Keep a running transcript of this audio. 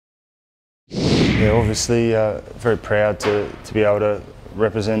Yeah, obviously very proud to be able to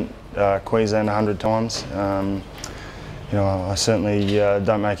represent Queensland 100 times. You know, I certainly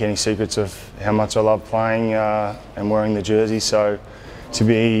don't make any secrets of how much I love playing and wearing the jersey. So to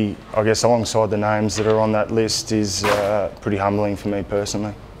be, I guess, alongside the names that are on that list is pretty humbling for me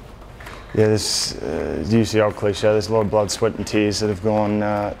personally. Yeah, there's use the old cliche. There's a lot of blood, sweat, and tears that have gone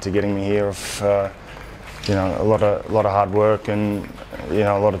to getting me here. You know, a lot of hard work and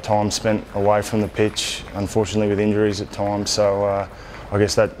a lot of time spent away from the pitch. Unfortunately, with injuries at times. So I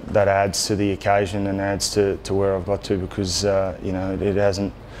guess that adds to the occasion and adds to where I've got to, because it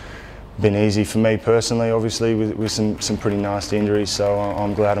hasn't been easy for me personally, obviously, with some pretty nasty injuries. So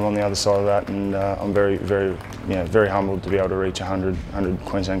I'm glad I'm on the other side of that, and I'm very humbled to be able to reach 100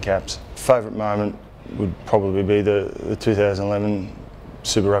 Queensland caps. Favourite moment would probably be the 2011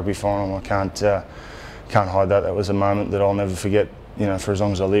 Super Rugby final. I can't hide that. That was a moment that I'll never forget, for as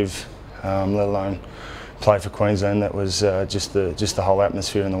long as I live, let alone play for Queensland. That was just the whole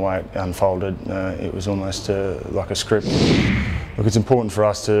atmosphere and the way it unfolded. It was almost like a script. Look, it's important for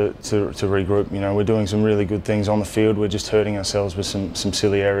us to regroup. We're doing some really good things on the field. We're just hurting ourselves with some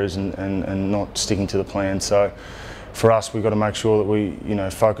silly errors and not sticking to the plan. So for us, we've got to make sure that we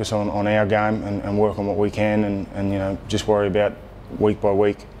focus on our game and work on what we can, and just worry about week by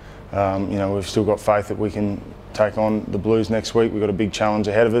week. We've still got faith that we can take on the Blues next week. We've got a big challenge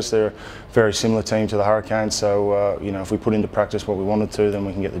ahead of us. They're a very similar team to the Hurricanes, so if we put into practice what we wanted to, then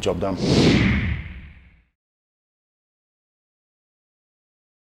we can get the job done.